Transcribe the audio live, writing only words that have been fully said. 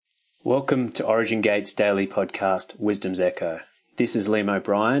Welcome to Origin Gate's daily podcast, Wisdom's Echo. This is Liam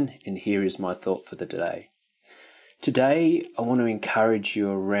O'Brien, and here is my thought for the day. Today, I want to encourage you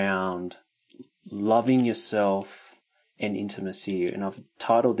around loving yourself and intimacy, and I've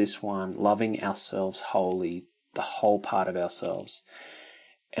titled this one, Loving Ourselves Wholly, the whole part of ourselves.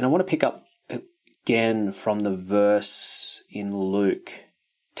 And I want to pick up again from the verse in Luke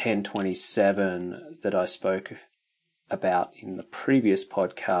 10:27 that I spoke about in the previous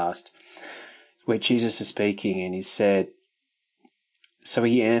podcast, where Jesus is speaking and he said, so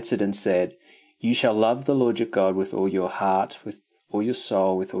he answered and said, you shall love the Lord your God with all your heart, with all your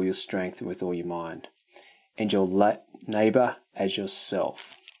soul, with all your strength, and with all your mind, and your neighbor as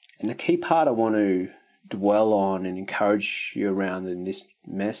yourself. And the key part I want to dwell on and encourage you around in this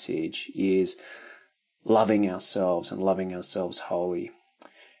message is loving ourselves and loving ourselves wholly.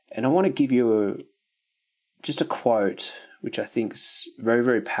 And I want to give you just a quote which I think is very,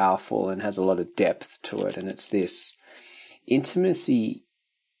 very powerful and has a lot of depth to it, and it's this: intimacy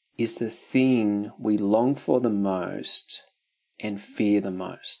is the thing we long for the most and fear the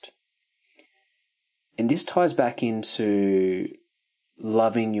most. And this ties back into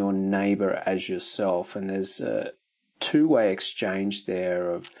loving your neighbor as yourself, and there's a two-way exchange there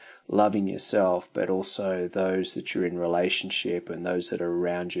of loving yourself, but also those that you're in relationship and those that are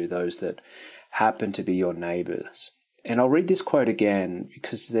around you, those that happen to be your neighbors. And I'll read this quote again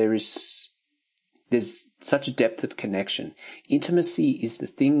because there's such a depth of connection. Intimacy is the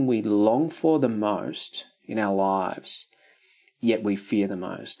thing we long for the most in our lives, yet we fear the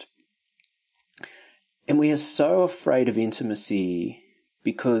most. And we are so afraid of intimacy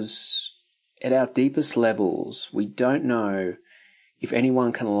because at our deepest levels, we don't know if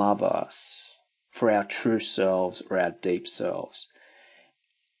anyone can love us for our true selves or our deep selves.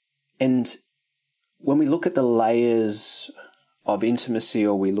 And when we look at the layers of intimacy,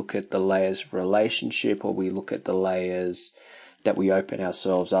 or we look at the layers of relationship, or we look at the layers that we open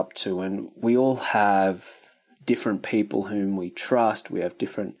ourselves up to, and we all have different people whom we trust. We have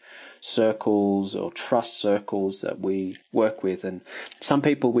different circles or trust circles that we work with, and some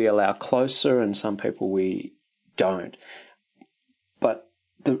people we allow closer and some people we don't. But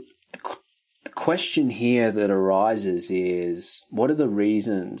the question here that arises is, what are the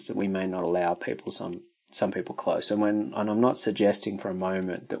reasons that we may not allow people, some people close? And I'm not suggesting for a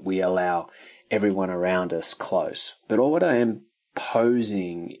moment that we allow everyone around us close, but all what I am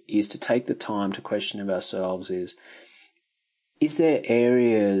posing is to take the time to question of ourselves is there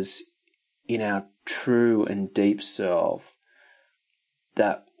areas in our true and deep self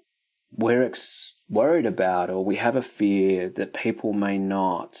that we're worried about, or we have a fear that people may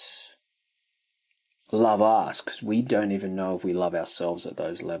not love us because we don't even know if we love ourselves at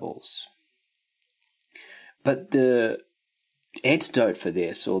those levels? But the antidote for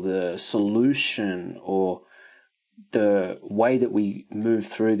this, or the solution, or the way that we move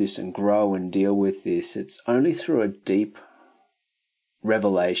through this and grow and deal with this, it's only through a deep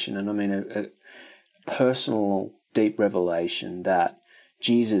revelation, and I mean a personal deep revelation that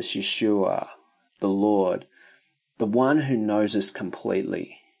Jesus, Yeshua, the Lord, the one who knows us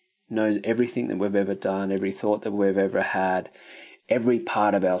completely, knows everything that we've ever done, every thought that we've ever had, every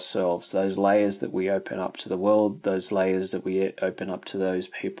part of ourselves, those layers that we open up to the world, those layers that we open up to those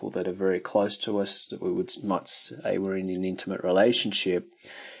people that are very close to us, that we might say we're in an intimate relationship,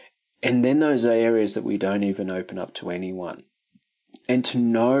 and then those areas that we don't even open up to anyone. And to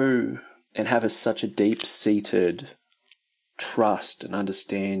know and have such a deep-seated trust and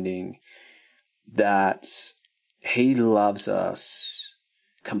understanding that He loves us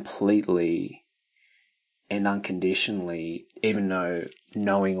completely and unconditionally, even though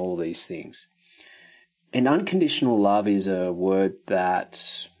knowing all these things. And unconditional love is a word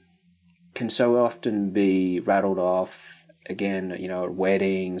that can so often be rattled off, again, at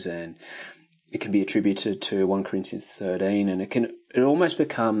weddings, and it can be attributed to 1 Corinthians 13, and it almost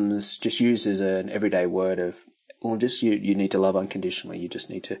becomes just used as an everyday word of, well, just you need to love unconditionally, you just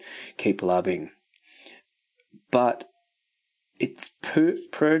need to keep loving. But it's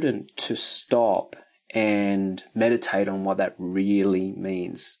prudent to stop and meditate on what that really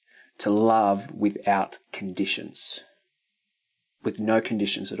means, to love without conditions, with no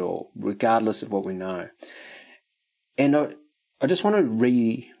conditions at all, regardless of what we know. And I just want to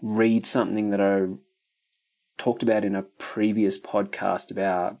reread something that I talked about in a previous podcast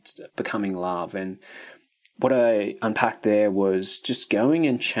about becoming love. And what I unpacked there was just going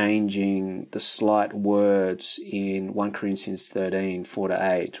and changing the slight words in 1 Corinthians 13,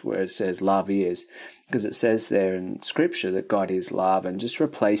 4-8, where it says love is, because it says there in Scripture that God is love, and just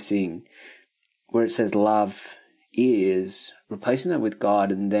replacing where it says love is, replacing that with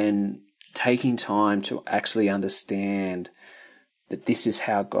God, and then taking time to actually understand that this is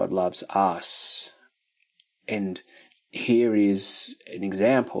how God loves us. And here is an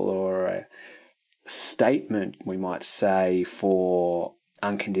example or a statement, we might say, for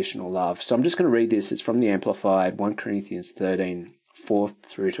unconditional love. So I'm just going to read this. It's from the Amplified, 1 Corinthians 13, 4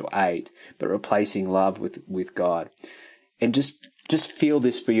 through to 8, but replacing love with God. And just feel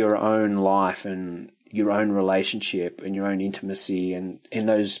this for your own life and your own relationship and your own intimacy, and in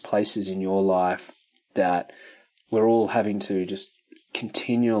those places in your life that we're all having to just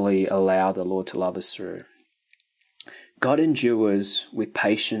continually allow the Lord to love us through. God endures with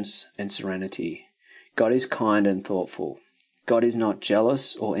patience and serenity. God is kind and thoughtful. God is not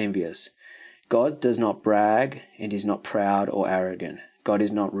jealous or envious. God does not brag and is not proud or arrogant. God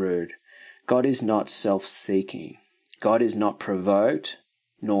is not rude. God is not self-seeking. God is not provoked,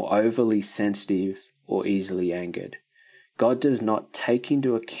 nor overly sensitive or easily angered. God does not take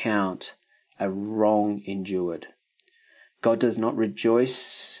into account a wrong endured. God does not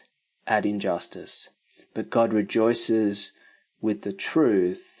rejoice at injustice, but God rejoices with the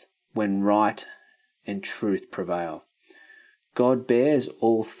truth when right and truth prevail. God bears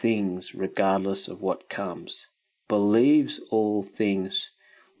all things regardless of what comes, believes all things,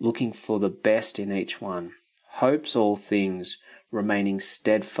 looking for the best in each one, hopes all things, remaining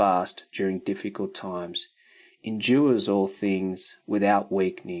steadfast during difficult times, endures all things without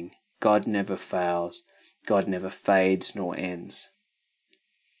weakening. God never fails. God never fades nor ends.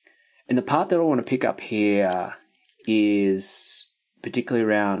 And the part that I want to pick up here is particularly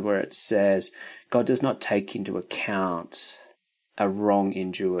around where it says, God does not take into account a wrong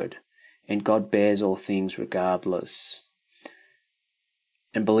endured, and God bears all things regardless,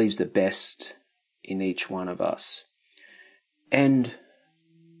 and believes the best in each one of us. And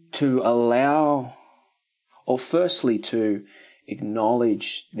to allow, or firstly to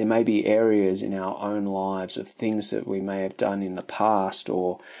acknowledge there may be areas in our own lives of things that we may have done in the past,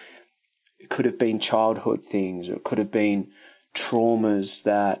 or it could have been childhood things, or it could have been traumas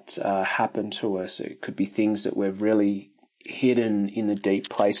that happened to us. It could be things that we've really hidden in the deep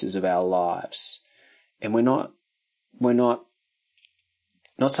places of our lives. And we're not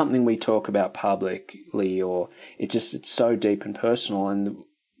something we talk about publicly, or it's so deep and personal. And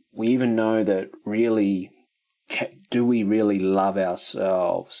we even know that really, do we really love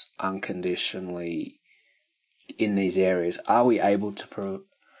ourselves unconditionally in these areas? Are we able to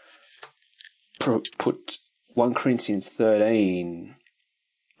put 1 Corinthians 13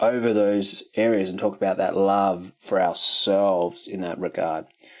 over those areas and talk about that love for ourselves in that regard?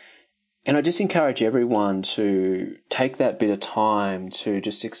 And I just encourage everyone to take that bit of time to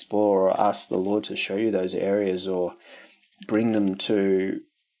just explore, or ask the Lord to show you those areas, or bring them to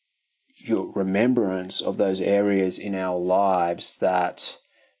your remembrance of those areas in our lives that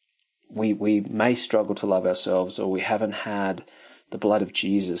we may struggle to love ourselves, or we haven't had the blood of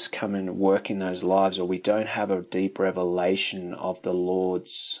Jesus come and work in those lives, or we don't have a deep revelation of the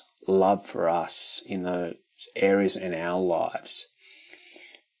Lord's love for us in those areas in our lives.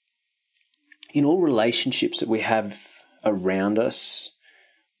 In all relationships that we have around us,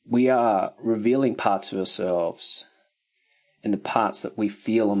 we are revealing parts of ourselves and the parts that we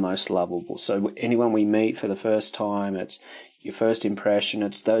feel are most lovable. So anyone we meet for the first time, it's your first impression,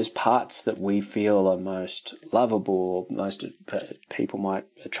 it's those parts that we feel are most lovable, or most people might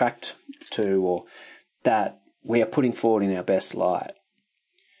attract to, or that we are putting forward in our best light.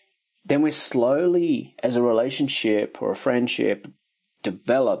 Then we're slowly, as a relationship or a friendship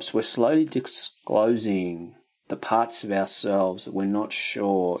develops, we're slowly disclosing the parts of ourselves that we're not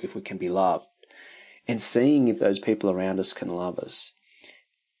sure if we can be loved, and seeing if those people around us can love us.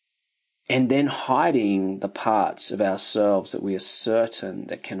 And then hiding the parts of ourselves that we are certain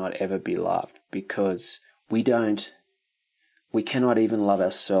that cannot ever be loved, because we cannot even love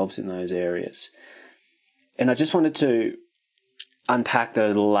ourselves in those areas. And I just wanted to unpack the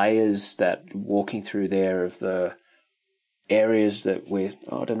layers that walking through there of the areas that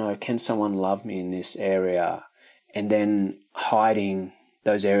can someone love me in this area? And then hiding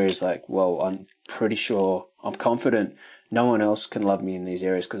those areas like, well, I'm pretty sure, I'm confident no one else can love me in these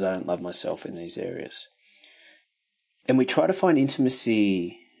areas because I don't love myself in these areas. And we try to find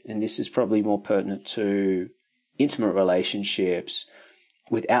intimacy, and this is probably more pertinent to intimate relationships,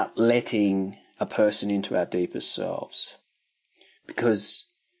 without letting a person into our deepest selves. Because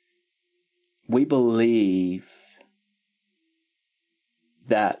we believe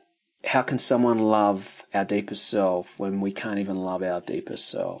that how can someone love our deepest self when we can't even love our deepest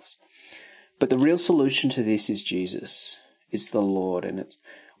selves? But the real solution to this is Jesus. It's the Lord. And it's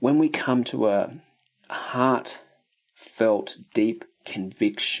when we come to a heart felt deep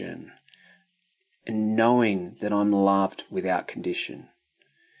conviction and knowing that I'm loved without condition.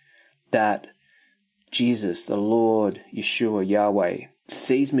 That Jesus, the Lord, Yeshua, Yahweh,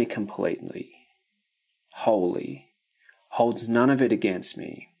 sees me completely, wholly, holds none of it against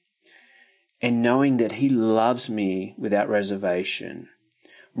me, and knowing that he loves me without reservation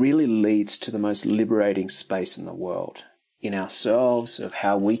really leads to the most liberating space in the world, in ourselves, of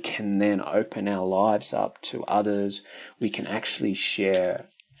how we can then open our lives up to others. We can actually share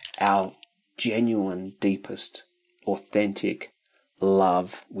our genuine, deepest, authentic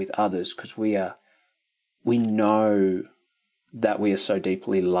love with others, because we know that we are so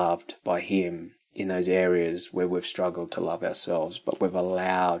deeply loved by him in those areas where we've struggled to love ourselves, but we've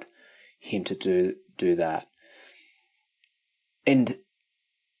allowed him to do that. And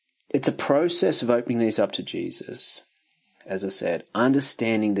it's a process of opening these up to Jesus, as I said,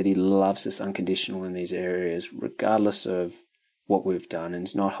 understanding that he loves us unconditionally in these areas, regardless of what we've done, and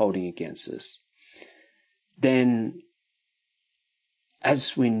is not holding against us. Then,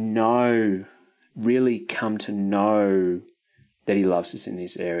 as we really come to know that he loves us in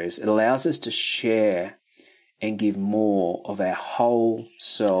these areas, it allows us to share and give more of our whole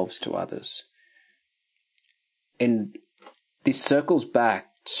selves to others. And this circles back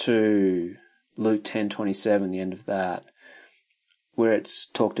to Luke 10:27, the end of that, where it's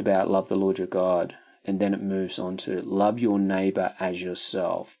talked about love the Lord your God, and then it moves on to love your neighbor as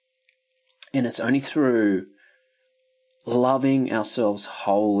yourself. And it's only through loving ourselves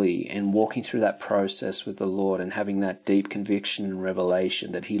wholly and walking through that process with the Lord and having that deep conviction and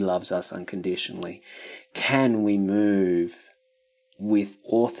revelation that he loves us unconditionally, can we move with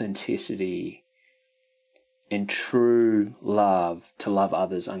authenticity and true love to love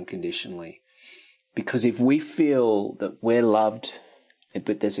others unconditionally. Because if we feel that we're loved,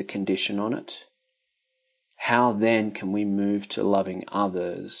 but there's a condition on it, how then can we move to loving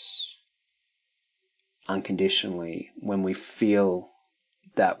others unconditionally when we feel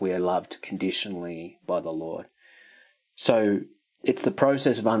that we're loved conditionally by the Lord? So it's the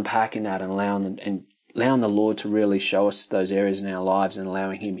process of unpacking that and allowing the Lord to really show us those areas in our lives and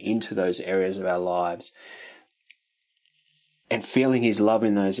allowing him into those areas of our lives and feeling his love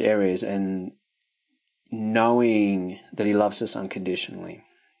in those areas and knowing that he loves us unconditionally.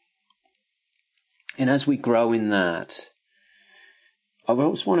 And as we grow in that, I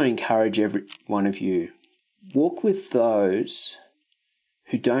always want to encourage every one of you, walk with those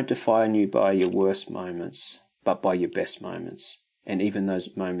who don't define you by your worst moments, but by your best moments, and even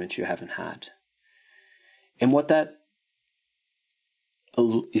those moments you haven't had. And what that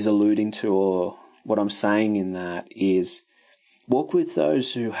is alluding to, or what I'm saying in that, is walk with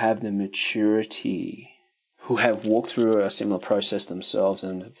those who have the maturity, who have walked through a similar process themselves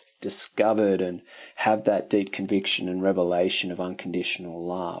and have discovered and have that deep conviction and revelation of unconditional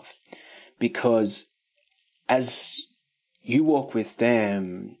love. Because as you walk with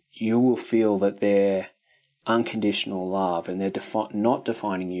them, you will feel that they're unconditional love and they're not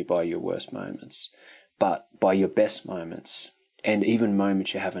defining you by your worst moments, but by your best moments and even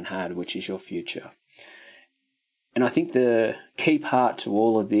moments you haven't had, which is your future. And I think the key part to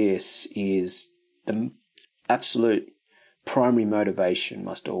all of this is the absolute primary motivation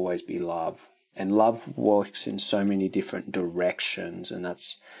must always be love. And love works in so many different directions, and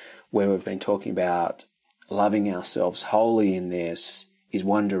that's where we've been talking about loving ourselves wholly in this is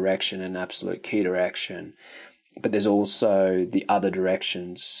one direction, an absolute key direction. But there's also the other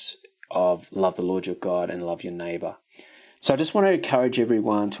directions of love the Lord your God and love your neighbor. So I just want to encourage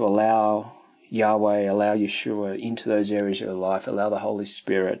everyone to allow Yahweh, allow Yeshua into those areas of your life, allow the Holy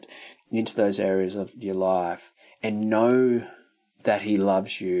Spirit into those areas of your life, and know that he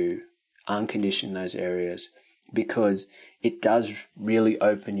loves you unconditionally in those areas, because it does really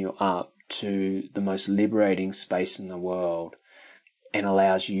open you up to the most liberating space in the world and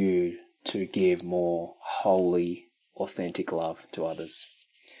allows you to give more holy, authentic love to others.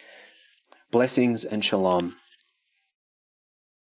 Blessings and shalom.